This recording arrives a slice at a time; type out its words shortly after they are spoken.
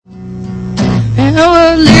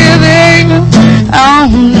How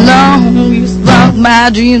long you spark my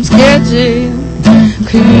dreams catching?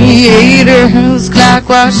 Creators clock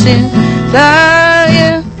watching,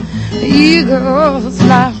 flying eagles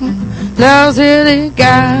flying. Love's really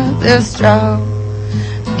got the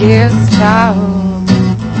strongest child.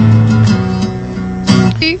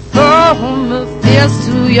 From the fierce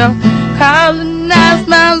to your colonized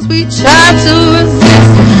minds, we try to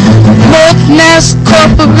resist. Multinational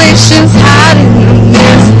corporations hiding the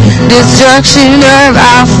mist. Destruction of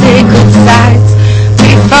our sacred sites.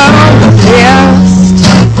 We follow the best.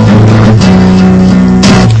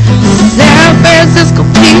 San Francisco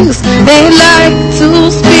peaks, they like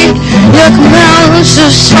to speak. Your command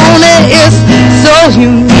should show that it's so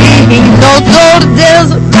unique. Although the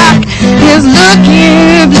desert rock is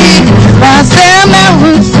looking bleak, while Sam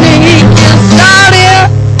Mountain Snake is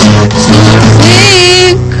starting to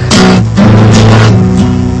sink.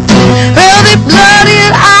 Well, they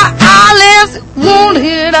flooded our eyelids,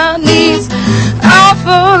 wounded our knees, all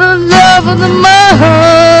for the love of the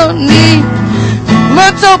money.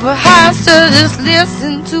 Much over has to just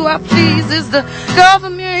listen to our pleas. Is the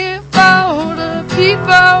government here for the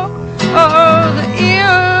people or the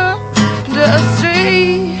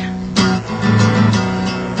industry?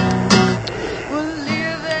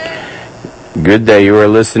 Good day. You are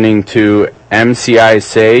listening to MCI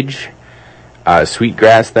Sage,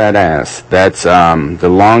 Sweetgrass That Ass. That's the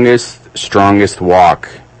longest, strongest walk.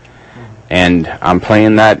 And I'm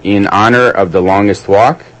playing that in honor of the longest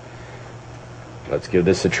walk. Let's give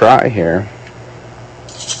this a try here.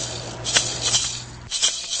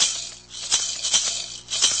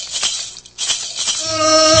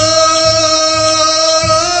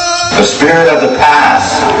 The spirit of the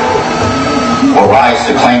past will rise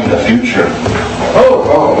to claim the future.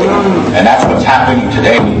 And that's what's happening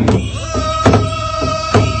today.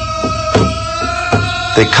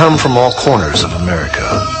 They come from all corners of America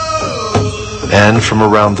and from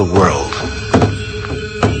around the world.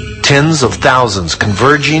 Tens of thousands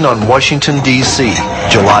converging on Washington, D.C.,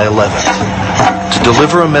 July 11th, to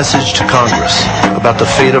deliver a message to Congress about the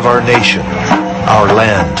fate of our nation, our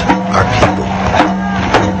land, our people.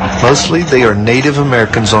 Mostly they are Native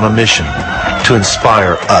Americans on a mission to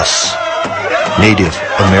inspire us, Native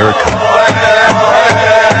American.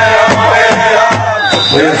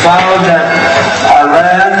 We have found that our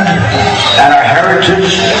land and our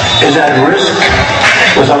heritage is at risk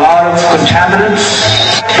with a lot of contaminants,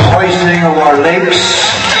 poisoning of our lakes,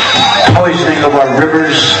 poisoning of our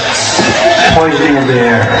rivers, poisoning of the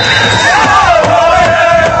air.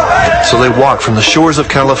 So they walk from the shores of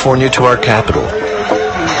California to our capital.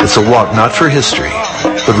 It's a walk not for history,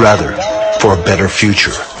 but rather for a better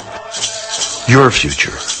future. Your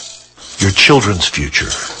future, your children's future,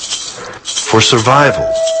 for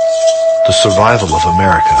survival, the survival of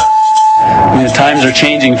America. I mean, the times are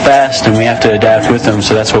changing fast and we have to adapt with them,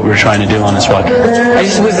 so that's what we're trying to do on this walk. I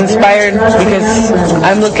just was inspired because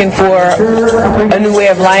I'm looking for a new way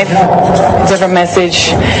of life, a different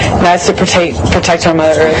message, and that's to protect our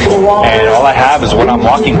Mother Earth. And all I have is what I'm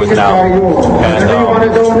walking with now,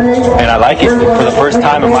 and I like it for the first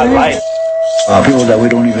time in my life. People that we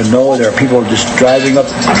don't even know. There are people just driving up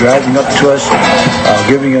to us,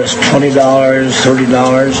 giving us $20,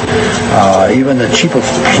 $30. Even the chief of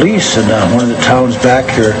police in one of the towns back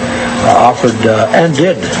here offered and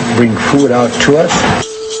did bring food out to us.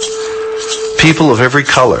 People of every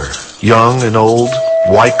color, young and old,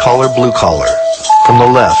 white collar, blue collar, from the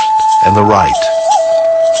left and the right,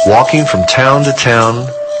 walking from town to town,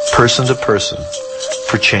 person to person,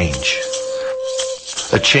 for change.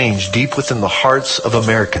 A change deep within the hearts of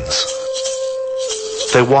Americans.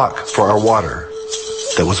 They walk for our water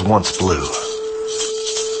that was once blue,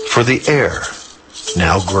 for the air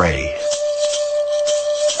now gray,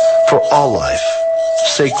 for all life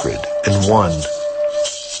sacred and one.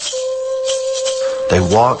 They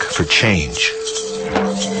walk for change.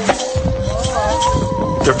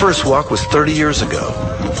 Their first walk was 30 years ago.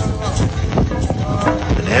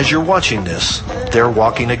 And as you're watching this, they're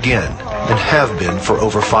walking again, and have been for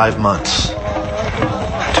over 5 months.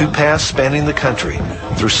 2 paths spanning the country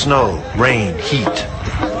through snow, rain, heat,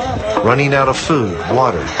 running out of food,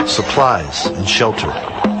 water, supplies, and shelter.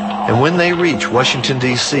 And when they reach Washington,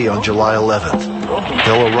 D.C. on July 11th,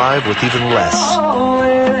 they'll arrive with even less.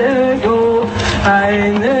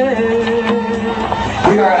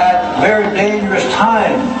 We are at very dangerous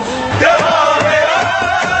time.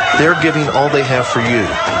 They're giving all they have for you,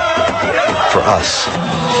 for us.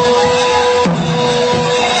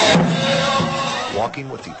 Walking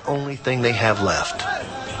with the only thing they have left,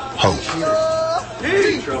 hope.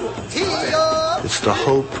 It's the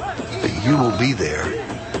hope that you will be there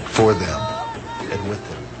for them. and with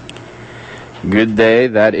them. Good day.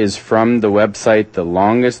 That is from the website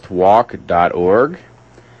thelongestwalk.org.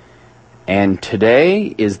 And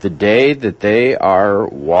today is the day that they are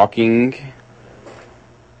walking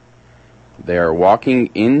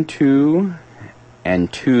into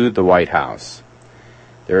and to the White House.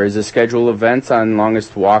 There is a schedule of events on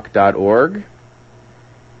longestwalk.org.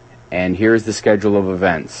 And here's the schedule of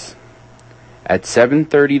events. At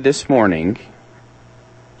 7:30 this morning,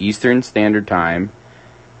 Eastern Standard Time,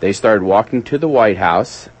 they started walking to the White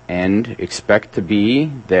House and expect to be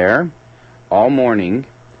there all morning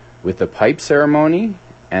with a pipe ceremony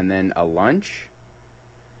and then a lunch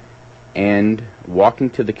and walking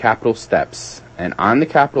to the Capitol steps. And on the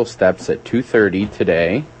Capitol steps at 2:30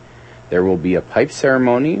 today, there will be a pipe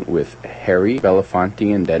ceremony with Harry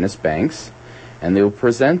Belafonte and Dennis Banks, and they will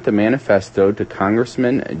present the manifesto to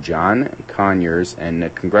Congressman John Conyers and the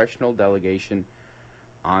congressional delegation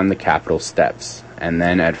on the Capitol steps. And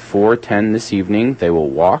then at 4:10 this evening, they will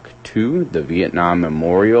walk to the Vietnam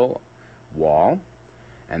Memorial Wall,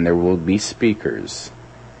 and there will be speakers.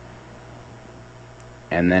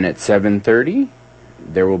 And then at 7:30,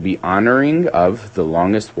 there will be honoring of the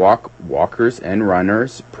longest walkers and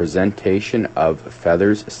runners, presentation of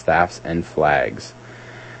feathers, staffs, and flags.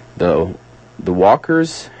 The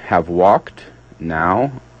walkers have walked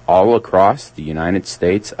now all across the United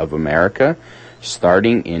States of America,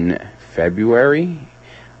 starting in February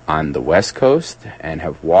on the West Coast, and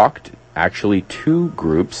have walked actually two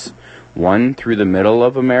groups, one through the middle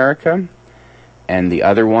of America, and the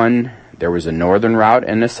other one, there was a northern route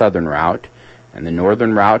and a southern route, and the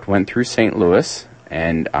northern route went through St. Louis,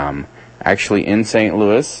 and actually in St.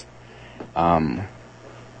 Louis,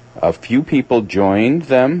 a few people joined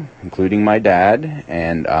them, including my dad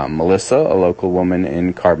and Melissa, a local woman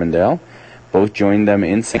in Carbondale. Both joined them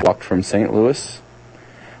walked from St. Louis,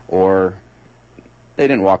 or they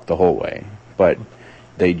didn't walk the whole way, but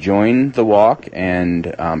they joined the walk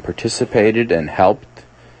and participated and helped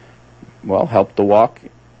the walk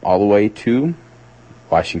all the way to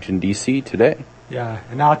Washington, D.C. today. Yeah,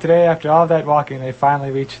 and now today, after all that walking, they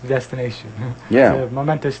finally reached the destination. Yeah. It's a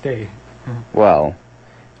momentous day. Well,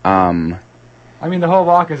 I mean, the whole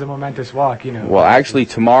walk is a momentous walk, you know. Well, actually,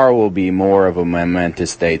 tomorrow will be more of a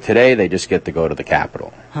momentous day. Today, they just get to go to the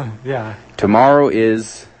Capitol. Yeah. Tomorrow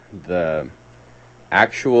is the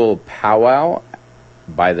actual powwow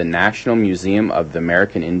by the National Museum of the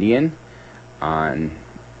American Indian on,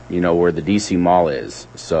 where the D.C. Mall is.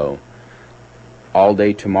 So, all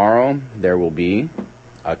day tomorrow, there will be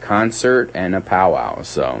a concert and a powwow,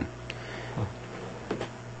 so.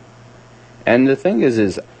 And the thing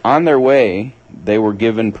is on their way, they were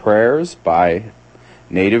given prayers by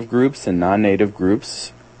native groups and non-native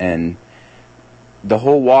groups, and the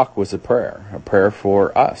whole walk was a prayer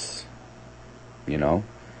for us,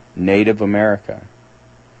 Native America,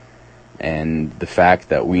 and the fact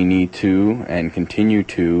that we need to and continue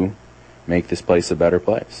to make this place a better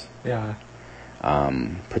place. Yeah.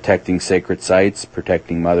 Protecting sacred sites,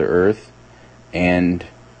 protecting Mother Earth, and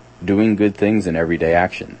doing good things in everyday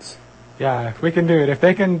actions. Yeah, if we can do it. If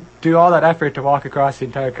they can do all that effort to walk across the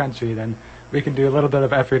entire country, then we can do a little bit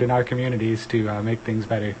of effort in our communities to make things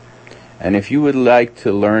better. And if you would like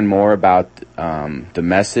to learn more about the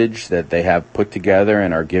message that they have put together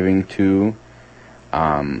and are giving to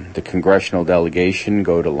the congressional delegation,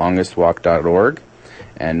 go to longestwalk.org.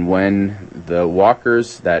 And when the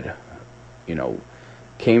walkers that,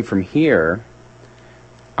 came from here,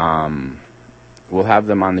 we'll have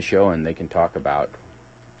them on the show and they can talk about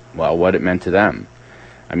what it meant to them.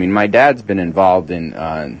 I mean, my dad's been involved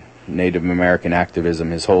in Native American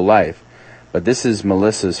activism his whole life, but this is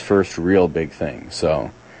Melissa's first real big thing.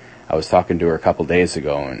 So I was talking to her a couple days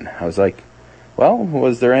ago, and I was like, well,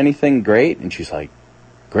 was there anything great? And she's like,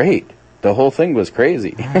 great. The whole thing was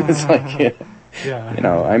crazy. It's like, yeah.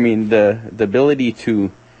 I mean, the ability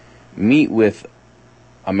to meet with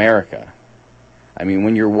America. I mean,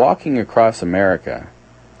 when you're walking across America,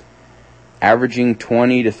 averaging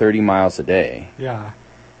 20 to 30 miles a day, yeah,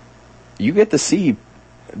 you get to see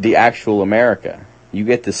the actual America. You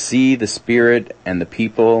get to see the spirit and the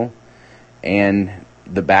people and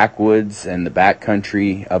the backwoods and the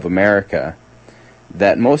backcountry of America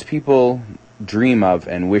that most people dream of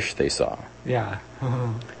and wish they saw. Yeah.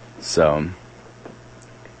 So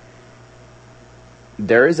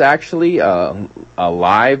there is actually a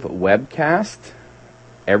live webcast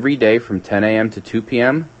every day from 10 a.m. to 2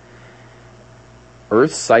 p.m.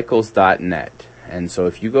 earthcycles.net. And so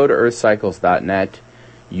if you go to earthcycles.net,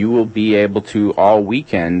 you will be able to all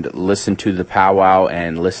weekend listen to the powwow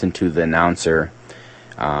and listen to the announcer.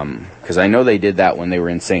 Because I know they did that when they were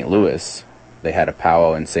in St. Louis they had a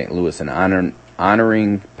powwow in St. Louis, an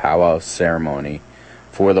honoring powwow ceremony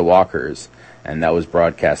for the walkers, and that was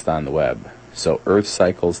broadcast on the web. So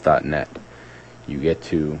earthcycles.net. You get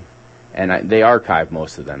to, and they archive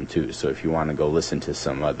most of them too, so if you want to go listen to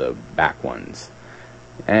some of the back ones.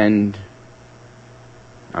 And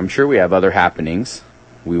I'm sure we have other happenings.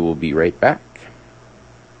 We will be right back.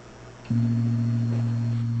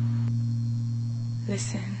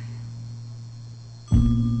 Listen.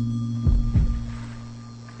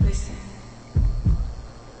 Listen.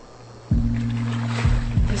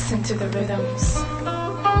 Listen to the rhythms.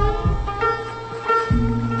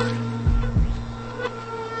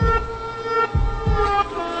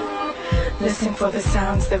 Listen for the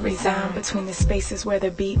sounds that resound between the spaces where the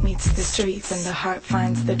beat meets the streets and the heart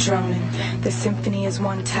finds the drum, and the symphony is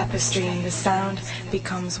one tapestry and the sound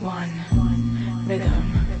becomes one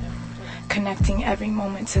rhythm, connecting every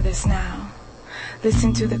moment to this now.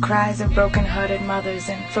 Listen to the cries of broken-hearted mothers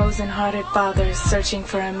and frozen-hearted fathers searching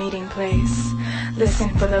for a meeting place. Listen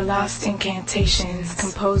for the lost incantations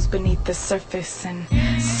composed beneath the surface and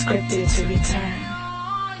scripted to return.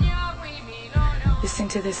 Listen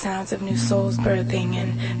to the sounds of new souls birthing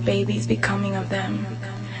and babies becoming of them.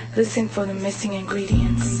 Listen for the missing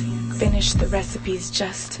ingredients. Finish the recipes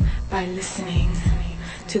just by listening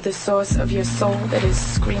to the source of your soul that is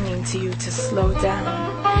screaming to you to slow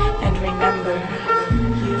down and remember,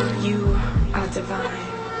 you are divine.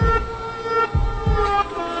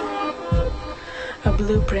 A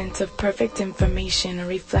blueprint of perfect information, a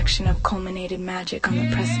reflection of culminated magic on the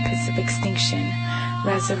precipice of extinction.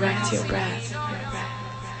 Resurrect your breath.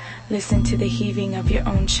 Listen to the heaving of your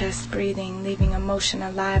own chest breathing, leaving emotion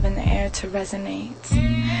alive in the air to resonate.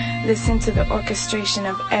 Listen to the orchestration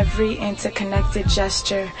of every interconnected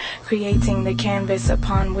gesture, creating the canvas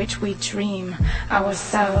upon which we dream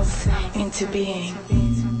ourselves into being.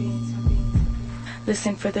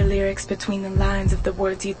 Listen for the lyrics between the lines of the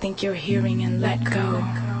words you think you're hearing and let go.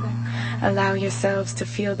 Allow yourselves to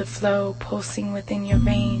feel the flow pulsing within your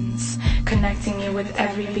veins, connecting you with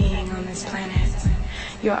every being on this planet.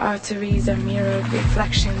 Your arteries are mirrored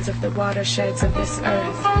reflections of the watersheds of this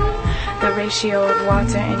earth. The ratio of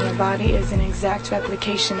water in your body is an exact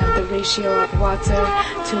replication of the ratio of water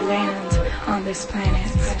to land on this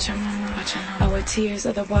planet. Our tears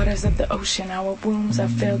are the waters of the ocean. Our wombs are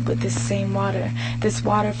filled with this same water. This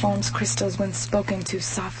water forms crystals when spoken to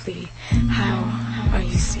softly. How are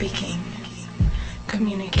you speaking?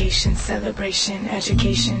 Communication, celebration,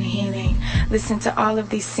 education, healing. Listen to all of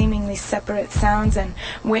these seemingly separate sounds and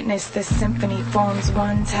witness this symphony forms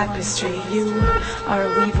one tapestry. You are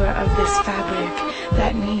a weaver of this fabric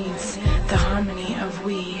that needs the harmony of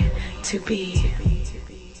we to be.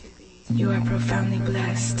 You are profoundly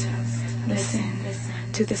blessed. Listen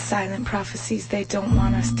to the silent prophecies they don't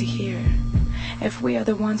want us to hear. If we are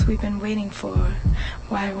the ones we've been waiting for,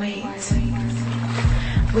 why wait?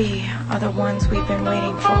 We are the ones we've been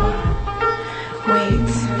waiting for. Wait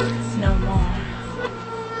no more.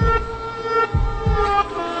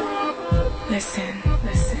 Listen,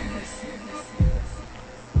 listen, listen, listen.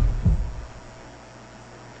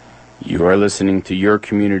 You are listening to Your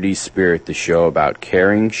Community Spirit, the show about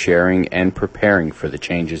caring, sharing, and preparing for the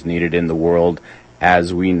changes needed in the world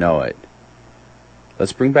as we know it.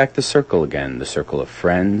 Let's bring back the circle again, the circle of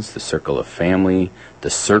friends, the circle of family, the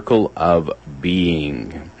circle of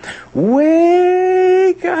being.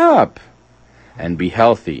 Wake up and be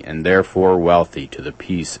healthy and therefore wealthy to the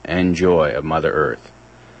peace and joy of Mother Earth.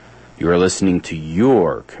 You are listening to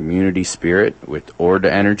Your Community Spirit with Orda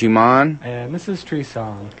Energy Mon. And this is Tree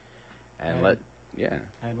Song. And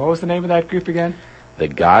what was the name of that group again? The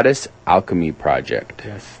Goddess Alchemy Project.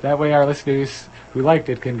 Yes, that way our listeners who liked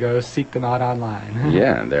it can go seek them out online.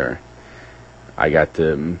 Yeah, I got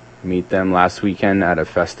to meet them last weekend at a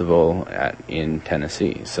festival in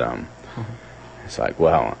Tennessee. So it's like,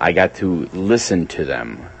 well, I got to listen to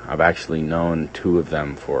them. I've actually known two of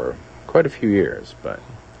them for quite a few years, but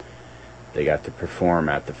they got to perform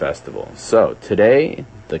at the festival. So today,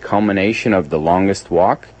 the culmination of the longest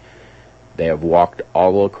walk. They have walked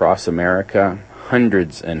all across America.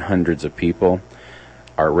 Hundreds and hundreds of people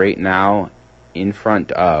are right now in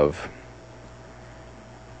front of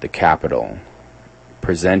the Capitol,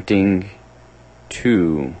 presenting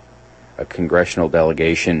to a congressional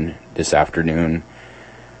delegation this afternoon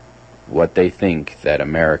what they think that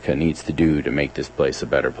America needs to do to make this place a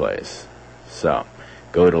better place. So,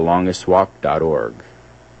 go to longestwalk.org.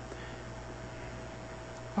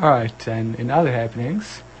 All right, and in other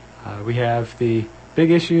happenings, we have the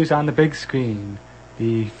big issues on the big screen,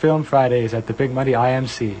 the Film Fridays at the Big Muddy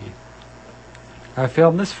IMC. Our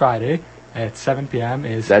film this Friday at 7 p.m.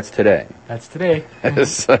 is... That's today. That's today.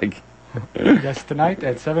 It's like... Yes, tonight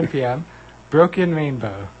at 7 p.m., Broken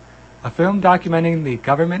Rainbow, a film documenting the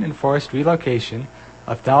government-enforced relocation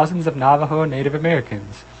of thousands of Navajo Native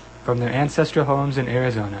Americans from their ancestral homes in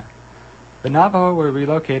Arizona. The Navajo were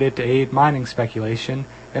relocated to aid mining speculation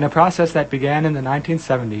in a process that began in the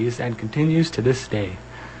 1970s and continues to this day.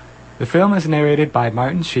 The film is narrated by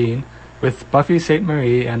Martin Sheen with Buffy St.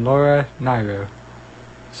 Marie and Laura Nairo.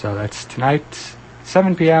 So that's tonight,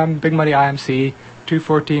 7 p.m., Big Muddy IMC,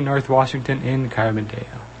 214 North Washington in Carbondale.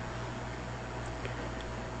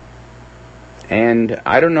 And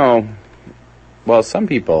I don't know, well, some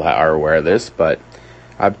people are aware of this, but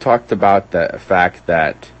I've talked about the fact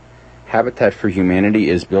that Habitat for Humanity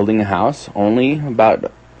is building a house only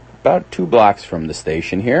about 2 blocks from the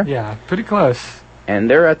station here. Yeah, pretty close. And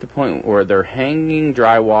they're at the point where they're hanging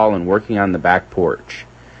drywall and working on the back porch.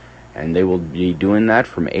 And they will be doing that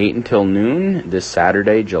from 8 until noon this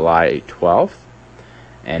Saturday, July 12th.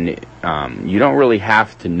 And you don't really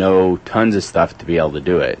have to know tons of stuff to be able to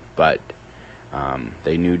do it, but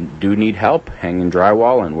they do need help hanging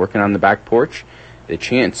drywall and working on the back porch. The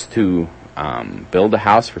chance to build a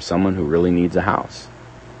house for someone who really needs a house.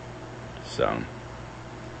 So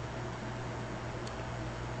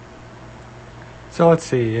let's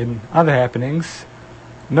see, in other happenings,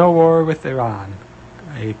 no war with Iran.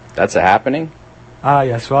 That's a happening?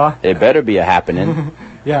 Yes, well... It better be a happening.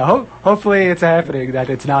 Yeah, hopefully it's a happening that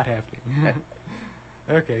it's not happening.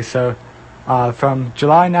 Okay, so from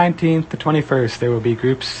July 19th to 21st, there will be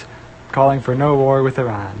groups calling for no war with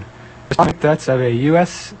Iran. Threats of a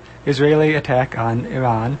U.S.-Israeli attack on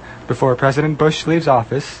Iran before President Bush leaves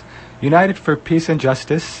office, United for Peace and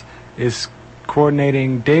Justice is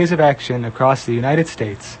coordinating days of action across the United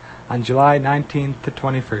States on July 19th to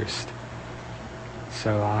 21st.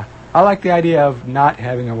 So I like the idea of not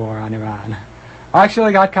having a war on Iran. I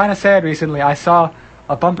actually got kind of sad recently. I saw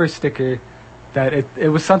a bumper sticker that it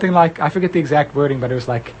was something like, I forget the exact wording, but it was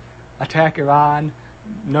like, attack Iran,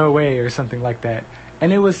 no way, or something like that.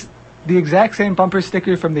 And it was the exact same bumper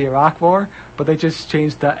sticker from the Iraq War, but they just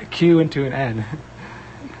changed the Q into an N.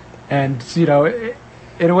 And, you know,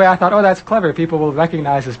 in a way I thought, oh, that's clever. People will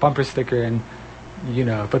recognize this bumper sticker, and, you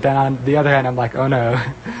know, but then on the other hand, I'm like, oh no,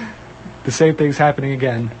 the same thing's happening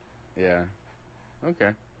again. Yeah.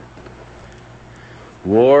 Okay.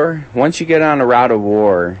 War, once you get on a route of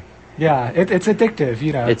war... Yeah, it's addictive,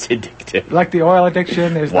 you know. It's addictive. Like the oil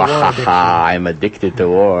addiction, there's the war addiction. I'm addicted to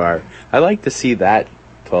war. I like to see that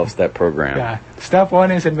 12-step program. Yeah. Step 1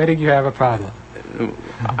 is admitting you have a problem.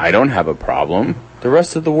 I don't have a problem. The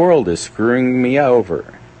rest of the world is screwing me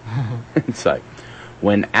over. It's like,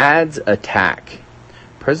 when ads attack.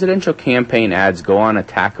 Presidential campaign ads go on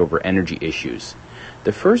attack over energy issues.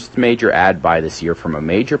 The first major ad buy this year from a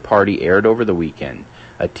major party aired over the weekend.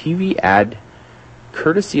 A TV ad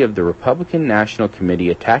courtesy of the Republican National Committee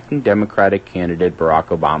attacking Democratic candidate Barack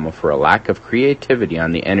Obama for a lack of creativity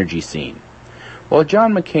on the energy scene. While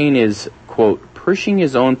John McCain is, quote, pushing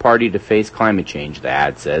his own party to face climate change, the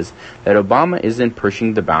ad says that Obama isn't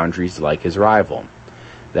pushing the boundaries like his rival.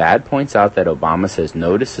 The ad points out that Obama says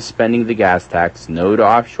no to suspending the gas tax, no to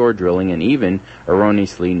offshore drilling, and even,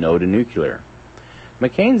 erroneously, no to nuclear.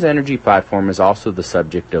 McCain's energy platform is also the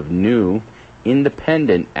subject of new,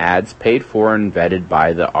 independent ads paid for and vetted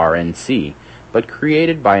by the RNC, but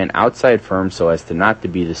created by an outside firm so as to not to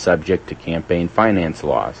be the subject to campaign finance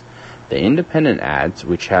laws. The independent ads,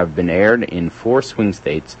 which have been aired in 4 swing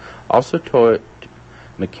states, also touted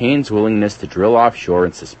McCain's willingness to drill offshore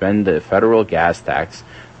and suspend the federal gas tax,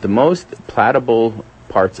 the most palatable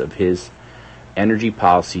parts of his energy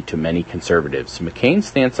policy to many conservatives. McCain's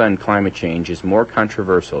stance on climate change is more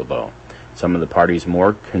controversial, though. Some of the party's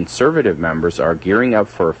more conservative members are gearing up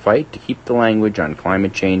for a fight to keep the language on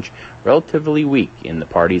climate change relatively weak in the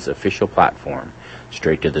party's official platform.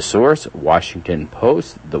 Straight to the source, Washington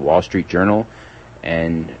Post, the Wall Street Journal,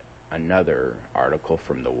 and another article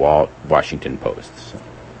from the Washington Post. So.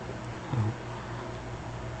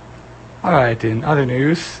 All right, in other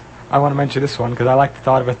news, I want to mention this one because I like the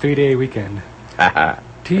thought of a 3-day weekend.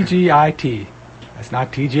 TGIT. That's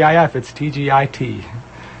not TGIF, it's TGIT.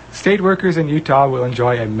 State workers in Utah will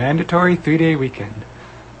enjoy a mandatory 3-day weekend.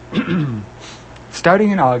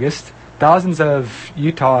 Starting in August, thousands of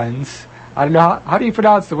Utahns, I don't know, how do you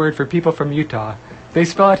pronounce the word for people from Utah? They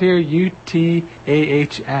spell it here Utahns.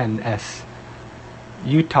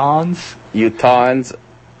 Utahns? Utahns?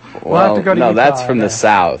 Well, we'll no, Utah, that's from the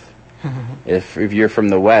south. If you're from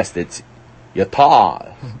the west, it's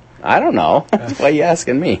Utah. I don't know. Why are you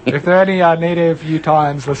asking me? If there are any native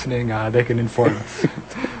Utahns listening, they can inform us.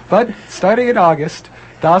 But starting in August,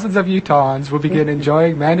 thousands of Utahns will begin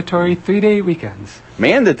enjoying mandatory 3-day weekends.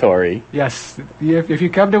 Mandatory? Yes. If you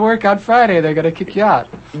come to work on Friday, they're going to kick you out.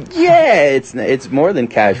 Yeah, it's more than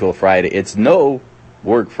casual Friday. It's no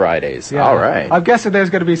work Fridays. Yeah. All right. I'm guessing there's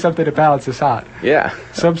going to be something to balance this out. Yeah.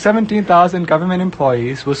 Some 17,000 government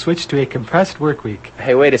employees will switch to a compressed work week.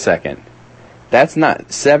 Hey, wait a second. That's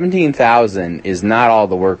not... 17,000 is not all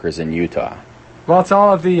the workers in Utah. Well, it's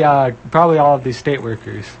all of the, probably all of the state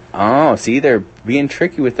workers. Oh, see, they're being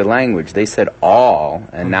tricky with the language. They said all,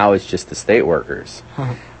 and now it's just the state workers.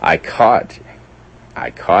 I caught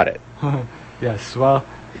it. Yes, well,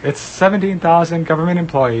 it's 17,000 government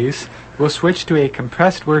employees will switch to a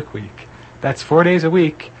compressed work week. That's 4 days a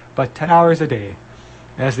week, but 10 hours a day,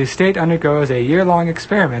 as the state undergoes a year-long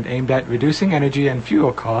experiment aimed at reducing energy and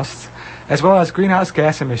fuel costs, as well as greenhouse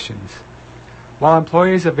gas emissions. While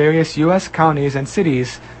employees of various U.S. counties and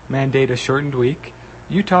cities mandate a shortened week,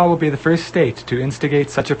 Utah will be the first state to instigate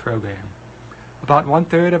such a program. About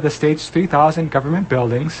 1/3 of the state's 3,000 government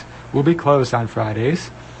buildings will be closed on Fridays,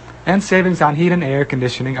 and savings on heat and air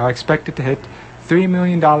conditioning are expected to hit $3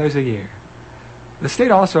 million a year. The state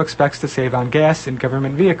also expects to save on gas in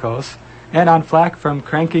government vehicles and on flack from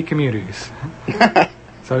cranky commuters.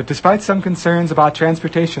 So despite some concerns about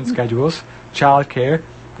transportation schedules, child care,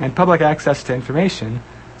 and public access to information,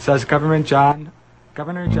 says Governor John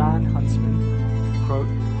Huntsman, quote,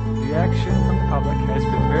 "The action from the public has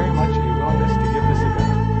been very much a willingness to give this a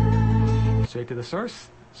go." Straight to the source,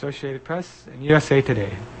 Associated Press and USA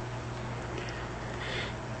Today.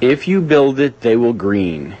 If you build it, they will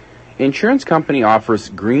green. Insurance company offers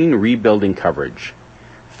green rebuilding coverage.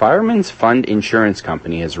 Fireman's Fund Insurance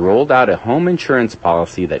Company has rolled out a home insurance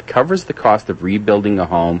policy that covers the cost of rebuilding a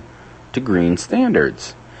home to green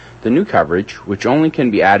standards. The new coverage, which only can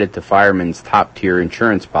be added to Fireman's top-tier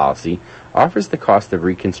insurance policy, offers the cost of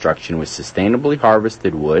reconstruction with sustainably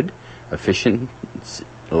harvested wood, efficient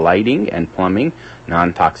lighting and plumbing,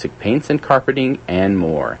 non-toxic paints and carpeting, and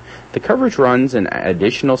more. The coverage runs an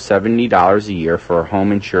additional $70 a year for a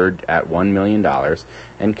home insured at $1 million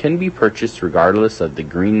and can be purchased regardless of the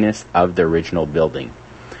greenness of the original building,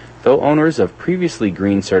 though owners of previously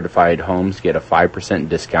green-certified homes get a 5%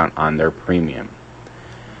 discount on their premium.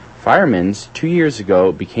 Fireman's, 2 years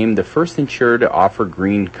ago, became the first insurer to offer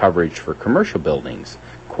green coverage for commercial buildings.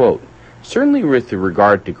 Quote, "Certainly with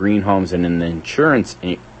regard to green homes and in the insurance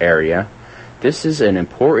area, this is an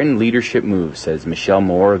important leadership move," says Michelle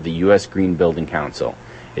Moore of the U.S. Green Building Council.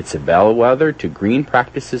 "It's a bellwether to green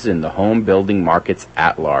practices in the home building markets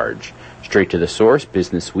at large." Straight to the source,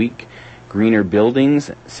 Business Week, Greener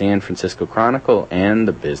Buildings, San Francisco Chronicle, and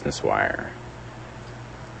the Business Wire.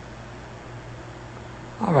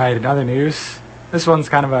 All right, in other news, this one's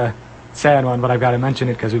kind of a sad one, but I've got to mention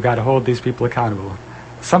it because we've got to hold these people accountable.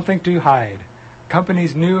 Something to hide.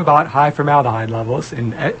 Companies knew about high formaldehyde levels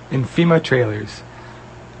in FEMA trailers.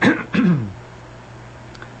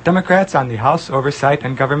 Democrats on the House Oversight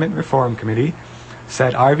and Government Reform Committee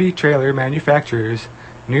said RV trailer manufacturers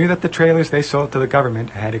knew that the trailers they sold to the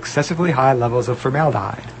government had excessively high levels of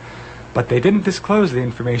formaldehyde, but they didn't disclose the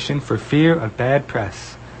information for fear of bad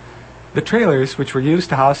press. The trailers, which were used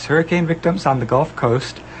to house hurricane victims on the Gulf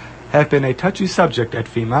Coast, have been a touchy subject at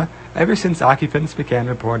FEMA ever since occupants began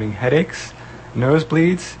reporting headaches,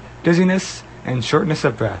 nosebleeds, dizziness, and shortness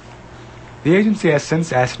of breath. The agency has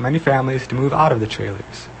since asked many families to move out of the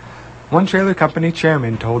trailers. One trailer company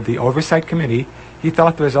chairman told the Oversight Committee he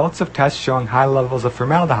thought the results of tests showing high levels of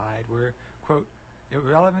formaldehyde were, quote,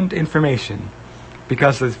 "irrelevant information,"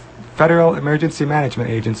 because the Federal Emergency Management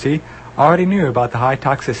Agency already knew about the high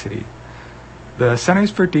toxicity. The Centers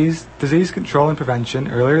for Disease Control and Prevention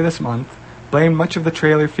earlier this month blamed much of the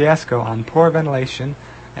trailer fiasco on poor ventilation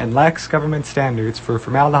and lax government standards for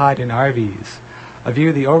formaldehyde in RVs, a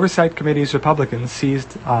view the Oversight Committee's Republicans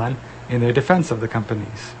seized on in their defense of the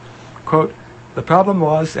companies. Quote, "The problem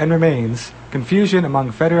was, and remains, confusion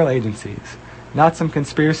among federal agencies, not some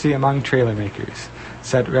conspiracy among trailer makers,"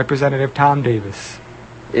 said Representative Tom Davis.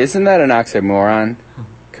 Isn't that an oxymoron?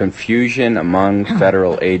 Confusion among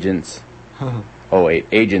federal agents? Oh, wait,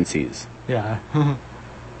 agencies. Yeah.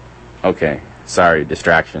 Okay, sorry,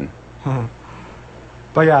 distraction.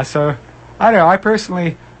 But yeah, so, I don't know, I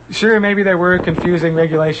personally, sure, maybe there were confusing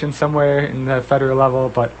regulations somewhere in the federal level,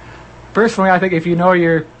 but personally, I think if you know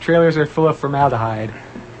your trailers are full of formaldehyde,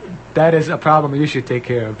 that is a problem you should take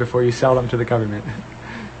care of before you sell them to the government.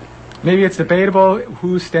 Maybe it's debatable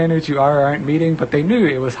whose standards you are or aren't meeting, but they knew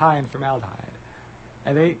it was high in formaldehyde.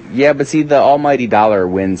 And Yeah, but see, the almighty dollar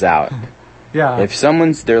wins out. Yeah. If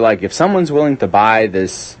someone's willing to buy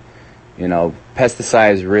this,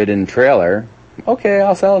 pesticides-ridden trailer, okay,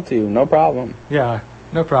 I'll sell it to you, no problem. Yeah.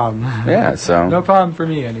 No problem. Yeah, so no problem for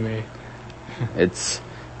me anyway.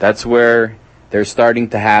 That's where they're starting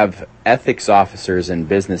to have ethics officers in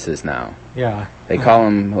businesses now. Yeah. They call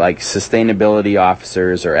them like sustainability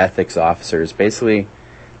officers or ethics officers, basically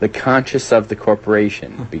the conscience of the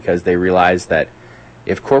corporation, because they realize that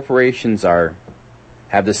if corporations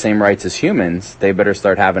have the same rights as humans, they better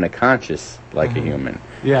start having a conscience like a human.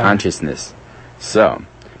 Yeah. Consciousness. So,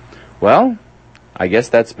 well, I guess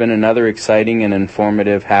that's been another exciting and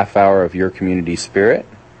informative half hour of Your Community Spirit.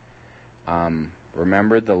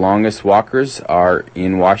 Remember, the longest walkers are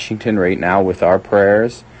in Washington right now with our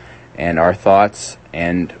prayers and our thoughts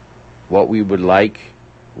and what we would like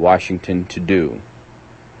Washington to do.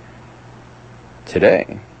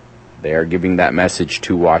 Today, they are giving that message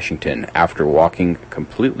to Washington after walking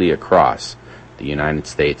completely across the United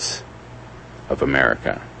States of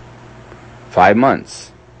America. 5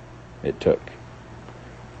 months it took.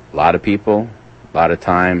 A lot of people, a lot of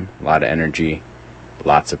time, a lot of energy,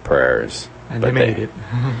 lots of prayers. And they made it.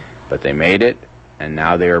 But they made it, and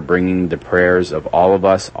now they are bringing the prayers of all of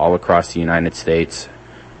us all across the United States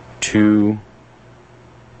to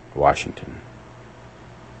Washington.